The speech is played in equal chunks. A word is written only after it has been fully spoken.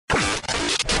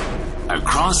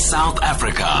across South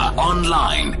Africa,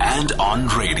 online and on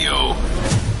radio.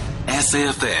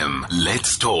 SAFM,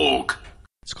 let's talk.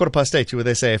 It's 8:15 with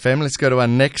SAFM. Let's go to our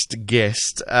next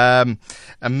guest. A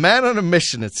man on a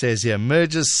mission, it says here,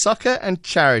 merges soccer and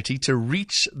charity to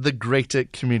reach the greater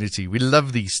community. We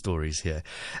love these stories here.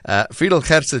 Friedl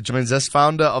Gertse joins us,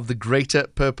 founder of the Greater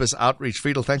Purpose Outreach.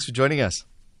 Friedl, thanks for joining us.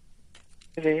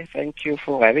 Thank you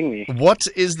for having me. What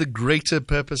is the Greater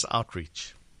Purpose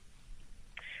Outreach?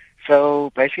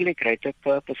 So basically, Greater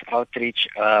Purpose Outreach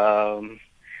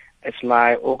is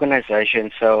my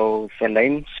organization. So the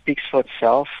name speaks for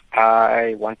itself.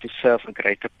 I want to serve a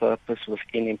greater purpose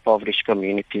within impoverished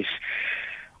communities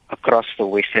across the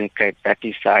Western Cape. That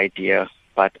is the idea.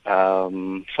 But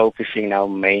focusing now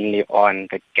mainly on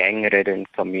the gang-ridden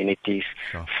communities.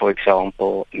 Sure. For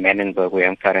example, Manenberg, where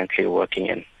I'm currently working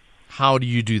in. How do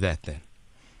you do that then?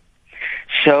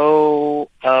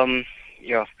 So,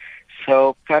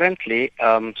 So currently,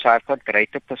 so I've got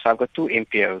I've got two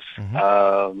MPOs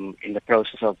in the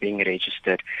process of being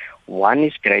registered. One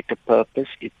is Greater Purpose.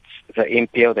 It's the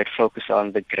MPO that focuses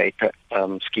on the greater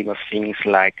scheme of things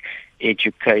like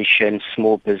education,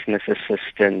 small business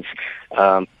assistance,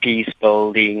 peace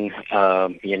building,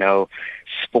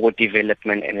 sport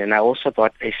development. And then I also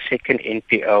got a second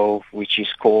NPO, which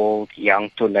is called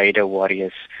Young Tornado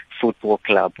Warriors Football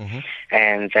Club.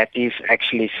 And that is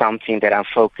actually something that I'm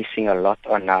focusing a lot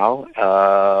on now.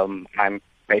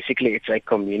 It's a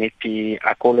community,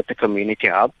 I call it a community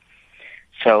hub.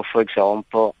 So, for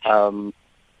example,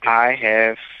 I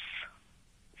have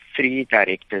 3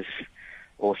 directors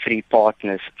or 3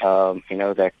 partners,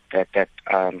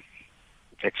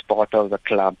 that's part of the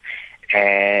club.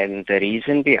 And the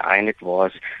reason behind it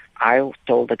was I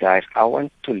told the guys I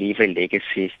want to leave a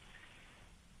legacy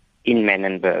in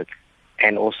Manenberg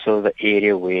and also the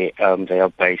area where they are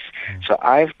based. So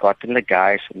I've gotten the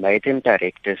guys, made them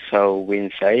directors, so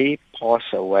when they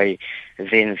pass away,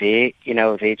 then their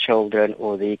children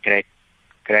or their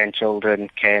grandchildren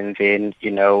can then,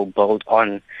 build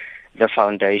on the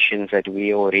foundations that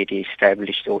we already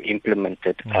established or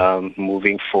implemented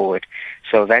moving forward.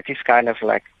 So that is kind of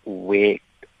like where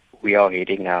we are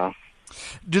heading now.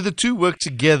 Do the two work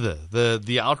together,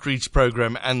 the outreach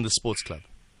program and the sports club?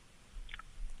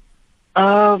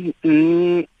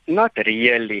 Not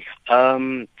really.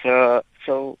 The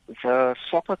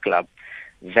soccer club,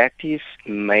 that is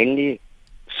mainly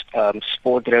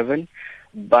sport driven,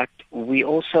 but we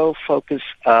also focus.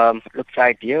 The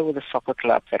idea with the soccer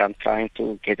club that I'm trying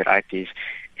to get right is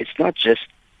it's not just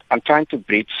I'm trying to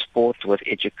bridge sport with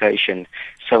education.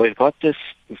 So we've got this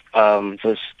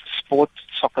sport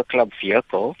soccer club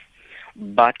vehicle,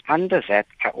 but under that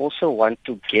I also want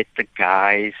to get the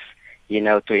guys,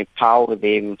 to empower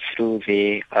them through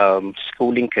their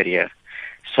schooling career.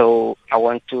 So I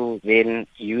want to then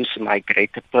use my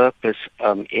Greater Purpose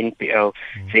NPO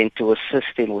then to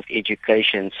assist them with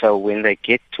education. So when they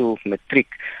get to matric,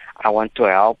 I want to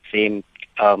help them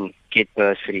get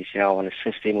bursaries. I want to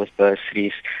assist them with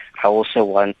bursaries. I also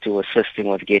want to assist them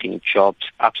with getting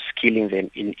jobs, upskilling them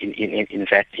in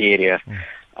that area.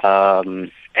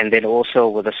 And then also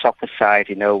with the soccer side,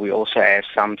 we also have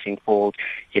something called,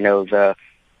 the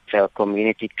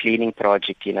community cleaning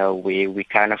project, where we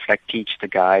kind of like teach the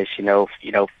guys,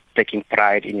 taking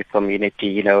pride in the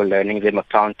community, learning them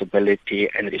accountability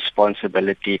and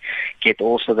responsibility, get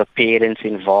also the parents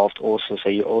involved also. So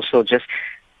you also just,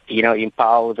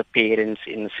 empower the parents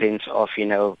in the sense of,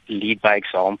 lead by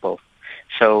example.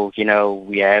 So,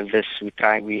 we have this,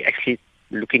 we actually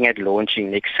looking at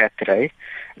launching next Saturday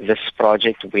this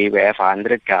project where we have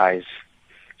 100 guys.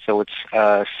 So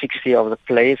it's 60 of the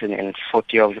players and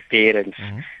 40 of the parents.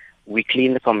 We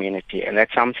clean the community, and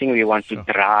that's something we want to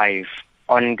drive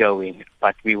ongoing.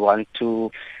 But we want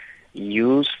to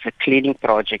use the cleaning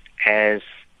project as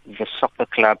the soccer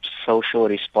club's social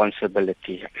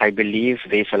responsibility. I believe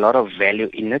there's a lot of value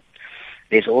in it.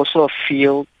 There's also a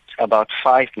field about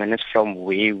 5 minutes from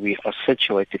where we are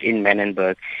situated in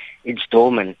Manenberg. It's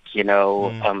dormant, a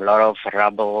lot of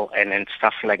rubble and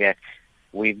stuff like that.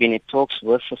 We've been in talks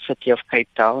with the City of Cape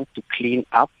Town to clean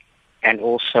up, and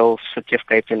also City of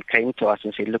Cape Town came to us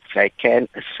and said, look, they can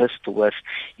assist with,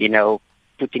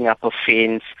 putting up a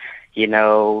fence,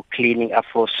 cleaning up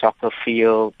for soccer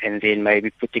field, and then maybe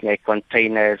putting a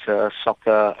container as a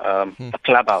soccer a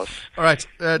clubhouse. All right.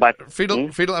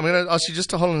 Friedl, I'm going to ask you just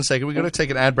to hold on a second. We're going to take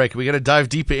an ad break. We're going to dive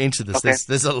deeper into this. Okay.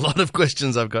 There's a lot of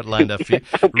questions I've got lined up for you.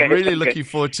 Really looking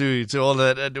forward to all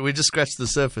that. We just scratched the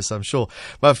surface, I'm sure.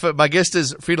 My guest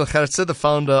is Friedl Gertse, the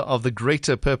founder of the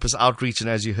Greater Purpose Outreach, and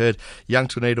as you heard, Young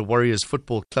Tornado Warriors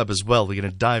Football Club as well. We're going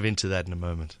to dive into that in a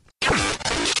moment.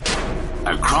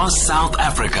 across South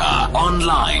Africa,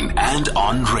 online and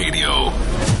on radio.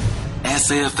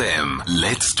 SAFM,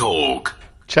 let's talk.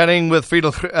 Chatting with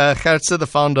Friedl Gertse, the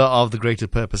founder of the Greater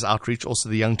Purpose Outreach, also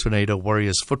the Young Tornado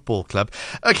Warriors Football Club.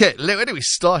 Okay, where do we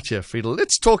start here, Friedl?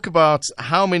 Let's talk about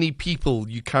how many people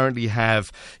you currently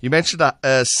have. You mentioned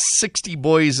 60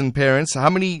 boys and parents. How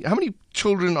many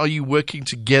children are you working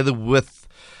together with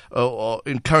or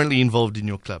currently involved in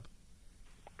your club?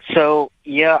 So,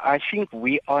 yeah, I think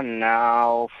we are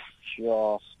now,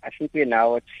 at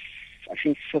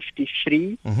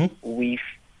 53. Mm-hmm.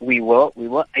 We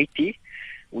were 80.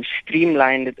 We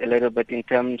streamlined it a little bit in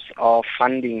terms of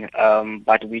funding,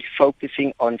 but we're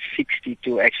focusing on 60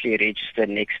 to actually register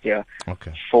next year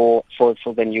for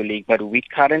the new league. But we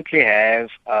currently have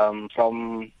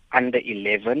from under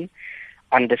 11,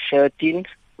 under 13,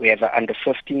 we have an under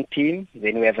 15 team,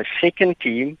 then we have a second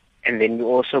team, and then we're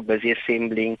also busy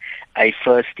assembling a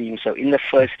first team. So in the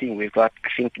first team, we've got, I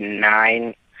think,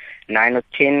 9 or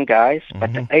 10 guys,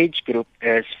 but the age group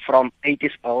is from 8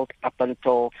 years old up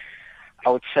until,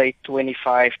 I would say,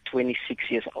 25,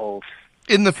 26 years old.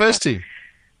 In the first team?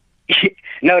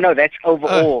 No, that's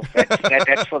overall.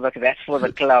 That's for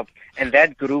the club, and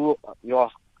that grew.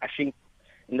 I think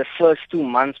in the first 2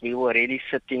 months we were already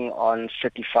sitting on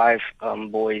 35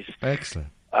 boys. Excellent.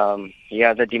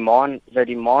 The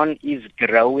demand is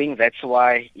growing. That's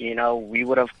why, we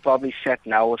would have probably sat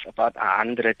now with about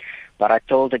 100. But I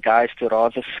told the guys to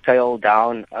rather scale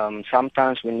down.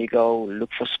 Sometimes when you go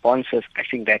look for sponsors, I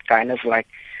think that kind of like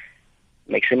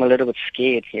makes them a little bit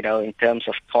scared, in terms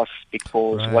of costs,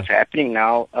 because what's happening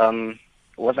now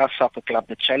with our soccer club,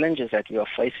 the challenges that we are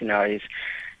facing now is,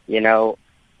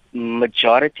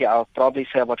 majority, I'll probably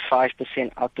say about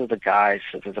 5% out of the guys,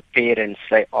 the parents,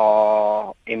 they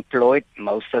are employed,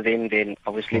 most of them, then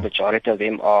obviously majority of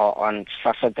them are on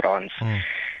SASSA grants.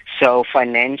 So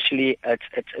financially,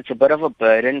 it's a bit of a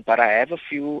burden, but I have a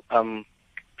few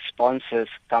sponsors,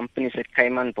 companies that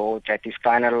came on board that is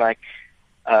kind of like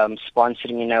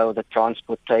sponsoring, the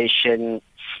transportation,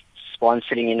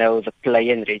 sponsoring, the play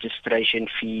and registration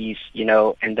fees,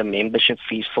 and the membership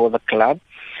fees for the club.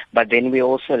 But then we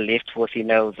also left with,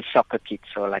 the soccer kit,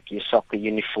 so like your soccer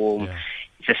uniform,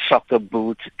 the soccer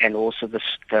boots, and also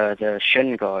the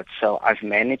shin guards. So I've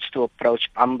managed to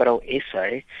approach Umbro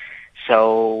SA.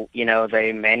 So,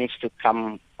 they managed to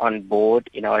come on board,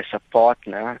 as a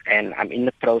partner, and I'm in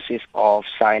the process of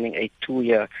signing a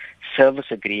 2-year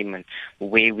service agreement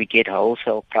where we get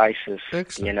wholesale prices,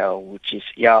 which is,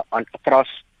 across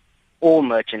all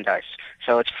merchandise.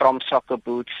 So it's from soccer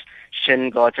boots, shin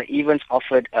guards. I even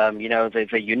offered,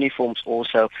 the uniforms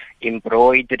also,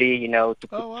 embroidery, to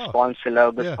put sponsor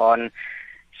logos on.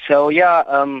 So,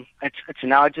 it's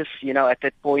now just, at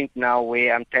that point now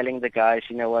where I'm telling the guys,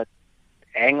 what,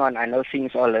 hang on, I know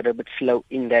things are a little bit slow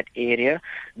in that area,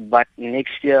 but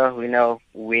next year,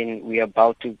 when we're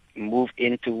about to move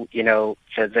into,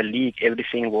 the league,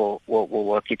 everything will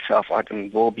work itself out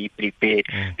and we'll be prepared.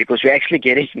 Because we're actually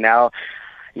getting now,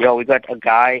 we got a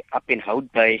guy up in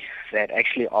Hout Bay that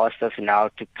actually asked us now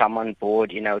to come on board,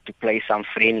 to play some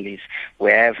friendlies.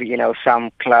 We have,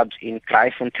 some clubs in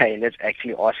Kraaifontein that's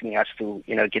actually asking us to,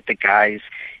 get the guys,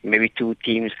 maybe 2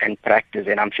 teams and practice.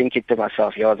 And I'm thinking to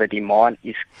myself, the demand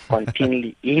is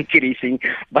continually increasing,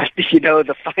 but,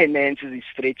 the finances is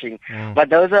stretching. But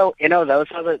those are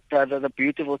the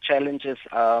beautiful challenges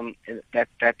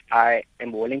that I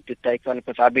am willing to take on,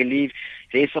 because I believe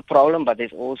there's a problem, but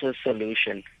there's also a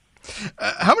solution.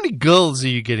 How many girls are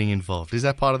you getting involved? Is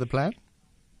that part of the plan?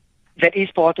 That is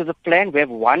part of the plan. We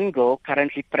have one girl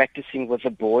currently practicing with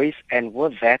the boys, and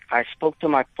with that, I spoke to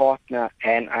my partner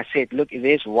and I said, look, if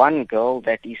there's one girl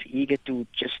that is eager to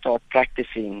just start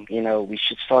practicing, we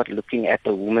should start looking at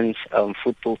the women's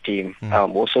football team,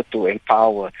 also to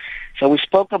empower. So we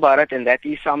spoke about it, and that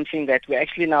is something that we're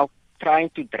actually now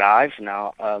trying to drive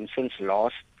now since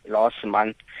last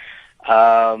month.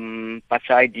 But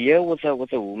the idea with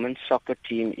the women's soccer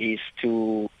team is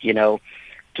to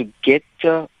get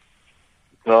the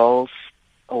girls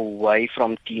away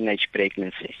from teenage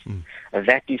pregnancy.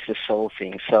 That is the sole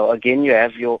thing. So again, you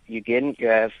have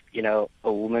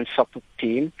a women's soccer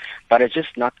team, but it's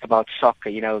just not about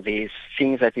soccer. There's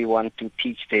things that we want to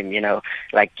teach them,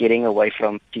 like getting away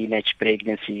from teenage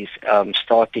pregnancies,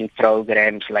 starting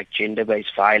programs like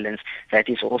gender-based violence. That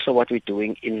is also what we're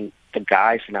doing in the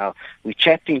guys now. We're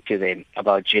chatting to them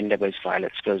about gender-based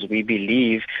violence because we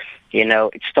believe,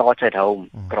 it starts at home,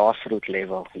 grassroots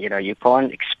level. You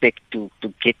can't expect to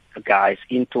get guys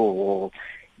into a wall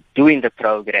doing the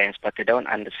programs, but they don't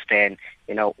understand,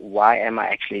 why am I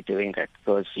actually doing that?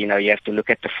 Because, you have to look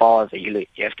at the father, you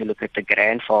have to look at the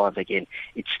grandfather again.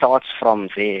 It starts from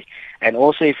there. And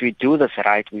also, if we do this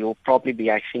right, we will probably be,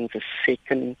 I think, the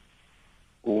second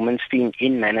women's team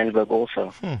in Manenberg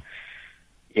also.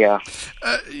 Yeah.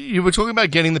 You were talking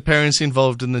about getting the parents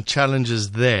involved in the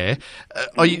challenges there.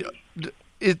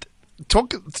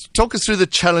 Talk us through the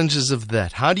challenges of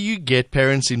that. How do you get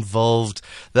parents involved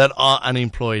that are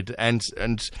unemployed and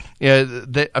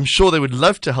I'm sure they would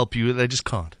love to help you, they just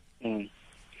can't.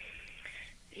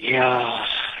 Yeah,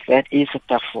 that is a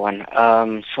tough one.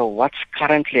 So what's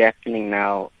currently happening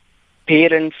now?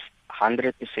 Parents,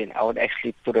 100%. I would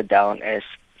actually put it down as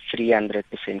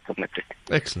 300% committed.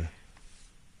 Excellent.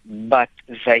 But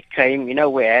they came.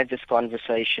 We had these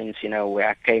conversations.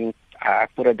 Where I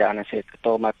put it down and I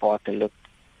told my partner, look,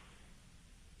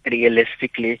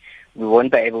 realistically, we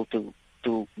won't be able to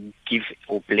give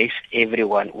or bless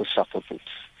everyone with soccer boots.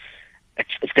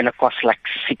 It's going to cost like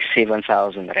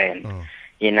 6,000-7,000 rand,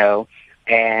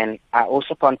 And I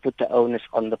also can't put the onus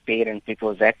on the parent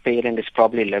because that parent is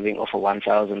probably living off of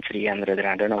 1,300 rand.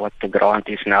 I don't know what the grant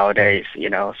is nowadays,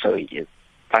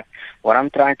 But what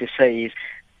I'm trying to say is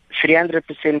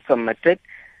 300% committed.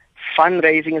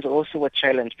 Fundraising is also a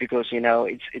challenge because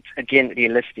it's again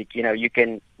realistic.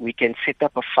 We can set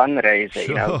up a fundraiser,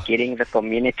 Sure. Getting the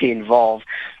community involved,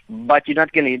 but you're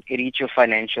not going to reach your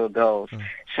financial goals.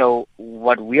 So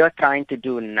what we are trying to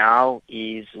do now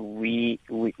is we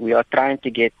are trying to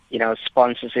get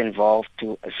sponsors involved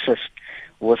to assist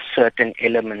with certain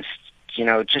elements,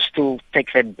 just to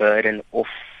take that burden off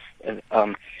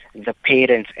the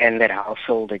parents and their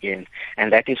household again.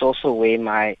 And that is also where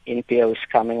my NPO is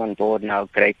coming on board now,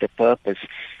 Greater Purpose,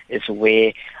 is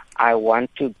where I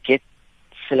want to get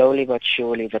slowly but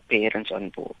surely the parents on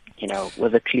board,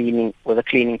 with a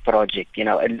cleaning project.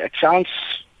 It sounds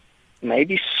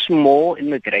maybe small in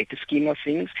the greater scheme of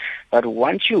things, but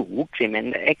once you hook them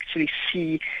and they actually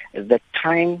see the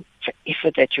time, the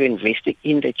effort that you're investing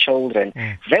in the children,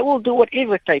 they will do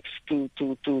whatever it takes to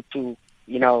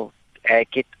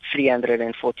get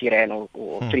 340 rand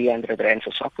or 300 rand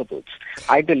for soccer boots.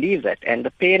 I believe that. And the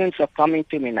parents are coming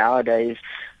to me nowadays.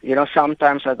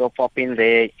 Sometimes I go pop in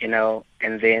there, and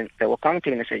then they will come to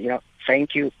me and say,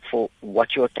 thank you for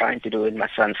what you're trying to do in my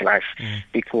son's life.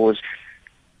 Because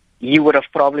he would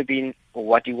have probably been,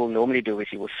 what he will normally do is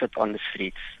he will sit on the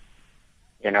streets.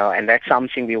 And that's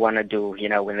something we want to do.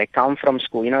 When they come from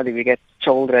school, we get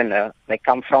children, they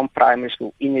come from primary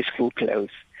school in their school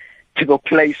clothes to go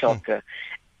play soccer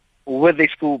with their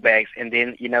school bags, and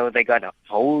then they got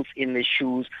holes in their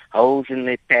shoes, holes in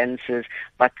their pants.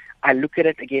 But I look at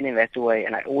it again in that way,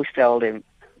 and I always tell them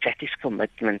that is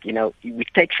commitment. We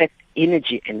take that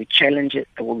energy and we challenge it,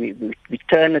 and we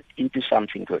turn it into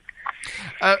something good.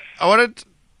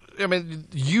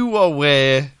 You are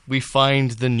where we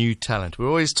find the new talent. We're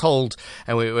always told,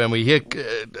 and when we hear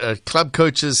club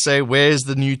coaches say, where's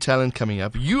the new talent coming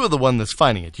up? You are the one that's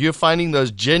finding it. You're finding those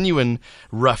genuine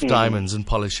rough diamonds and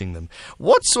polishing them.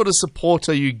 What sort of support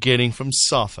are you getting from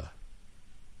SAFA?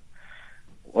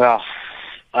 Well,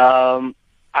 I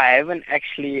haven't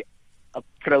actually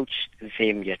approached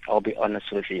them yet, I'll be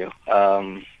honest with you.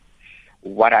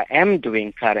 What I am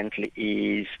doing currently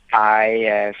is I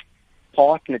have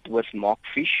partnered with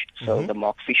Markfish, so the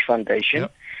Markfish Foundation.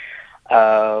 Yep.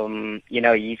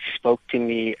 He spoke to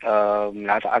me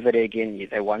the other day again.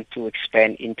 They want to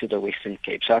expand into the Western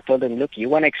Cape. So I told them, look, you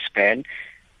want to expand.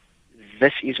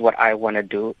 This is what I want to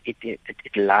do. It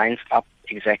lines up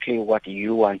exactly what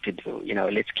you want to do.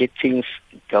 Let's get things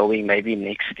going maybe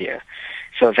next year.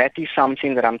 So that is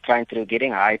something that I'm trying to do,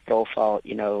 getting high profile,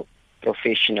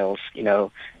 professionals,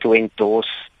 to endorse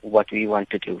what we want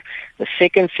to do. The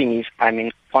second thing is I'm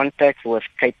in contact with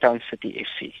Cape Town City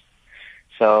FC.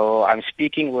 So I'm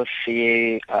speaking with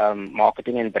the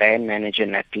marketing and brand manager,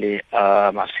 Natalie.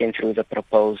 I've sent through the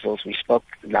proposals. We spoke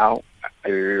now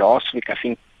last week, I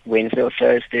think Wednesday or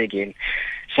Thursday again.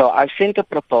 So I've sent a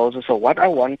proposal. So what I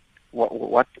want,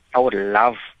 what I would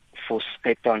love for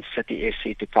Cape Town City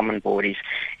FC to come on board is,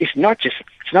 it's not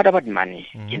about money,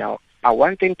 I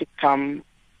want them to come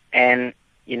and,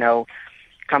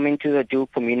 come into the do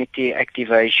community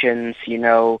activations,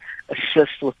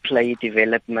 assist with play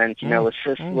development,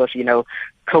 assist with,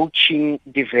 coaching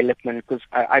development. Because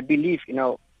I believe,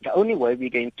 the only way we're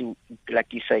going to,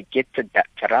 like you say, get the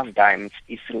rough diamonds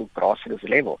is through grassroots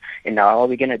level. And now how are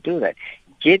we going to do that?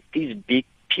 Get these big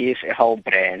PSL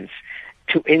brands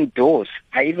to endorse.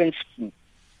 I even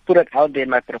put it out there in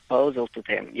my proposal to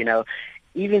them,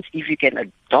 even if you can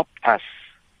adopt us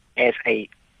as a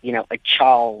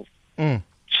child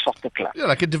soccer club. Yeah,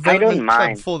 like a development club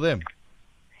mind. for them.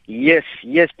 Yes,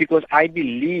 because I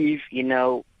believe,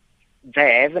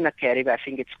 they have an academy, I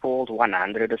think it's called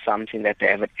 100 or something, that they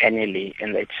have it annually,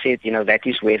 and it said, that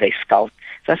is where they scout.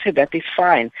 So I said, that is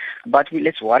fine, but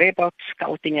let's worry about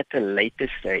scouting at a later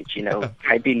stage,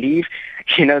 I believe,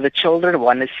 the children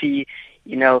want to see,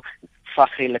 Friedl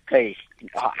Gertse.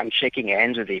 I'm shaking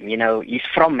hands with him, he's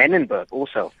from Manenberg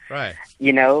also. Right.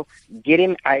 Get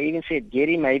him, I even said, get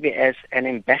him maybe as an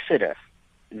ambassador.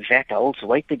 That holds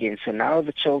weight again. So now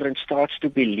the children starts to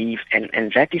believe,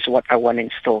 and that is what I want to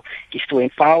instill, is to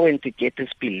empower and to get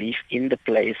this belief in the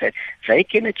players that they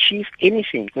can achieve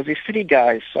anything. Because there's three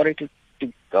guys, sorry to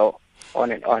go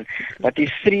on and on, but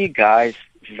there's three guys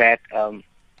that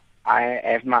I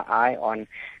have my eye on,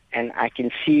 and I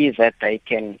can see that they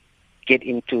can get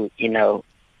into, a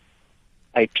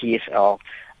PSL.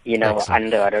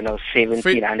 Under,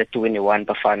 17, under 21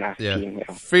 Bafana team. Yeah.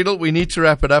 Friedl, we need to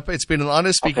wrap it up. It's been an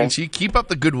honor speaking to you. Keep up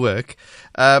the good work.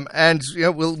 And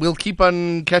we'll keep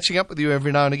on catching up with you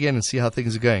every now and again and see how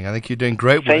things are going. I think you're doing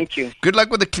great work. Thank you. Good luck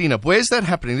with the cleanup. Where's that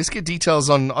happening? Let's get details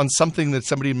on something that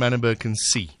somebody in Manenberg can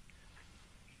see.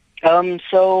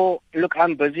 So look,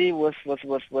 I'm busy with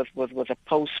a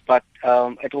post, but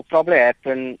it will probably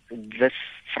happen this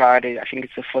Friday. I think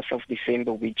it's the 1st of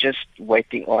December. We're just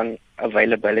waiting on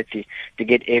availability to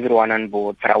get everyone on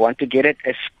board. But I want to get it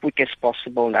as quick as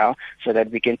possible now so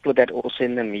that we can put that also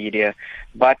in the media.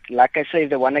 But like I say,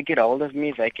 if they want to get hold of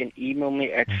me, they can email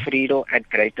me at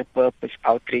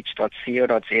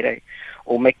friedl@greaterpurposeoutreach.co.za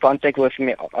or make contact with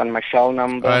me on my cell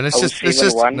number. All right, let's just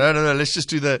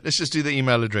do the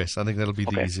email address. I think that'll be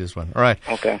the easiest one. All right.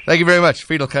 Okay. Thank you very much.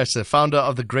 Friedl Gertse, founder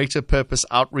of the Greater Purpose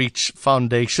Outreach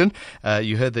Foundation.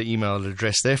 You heard the email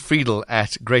address there,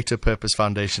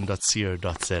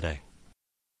 friedl@greaterpurposefoundation.co.za.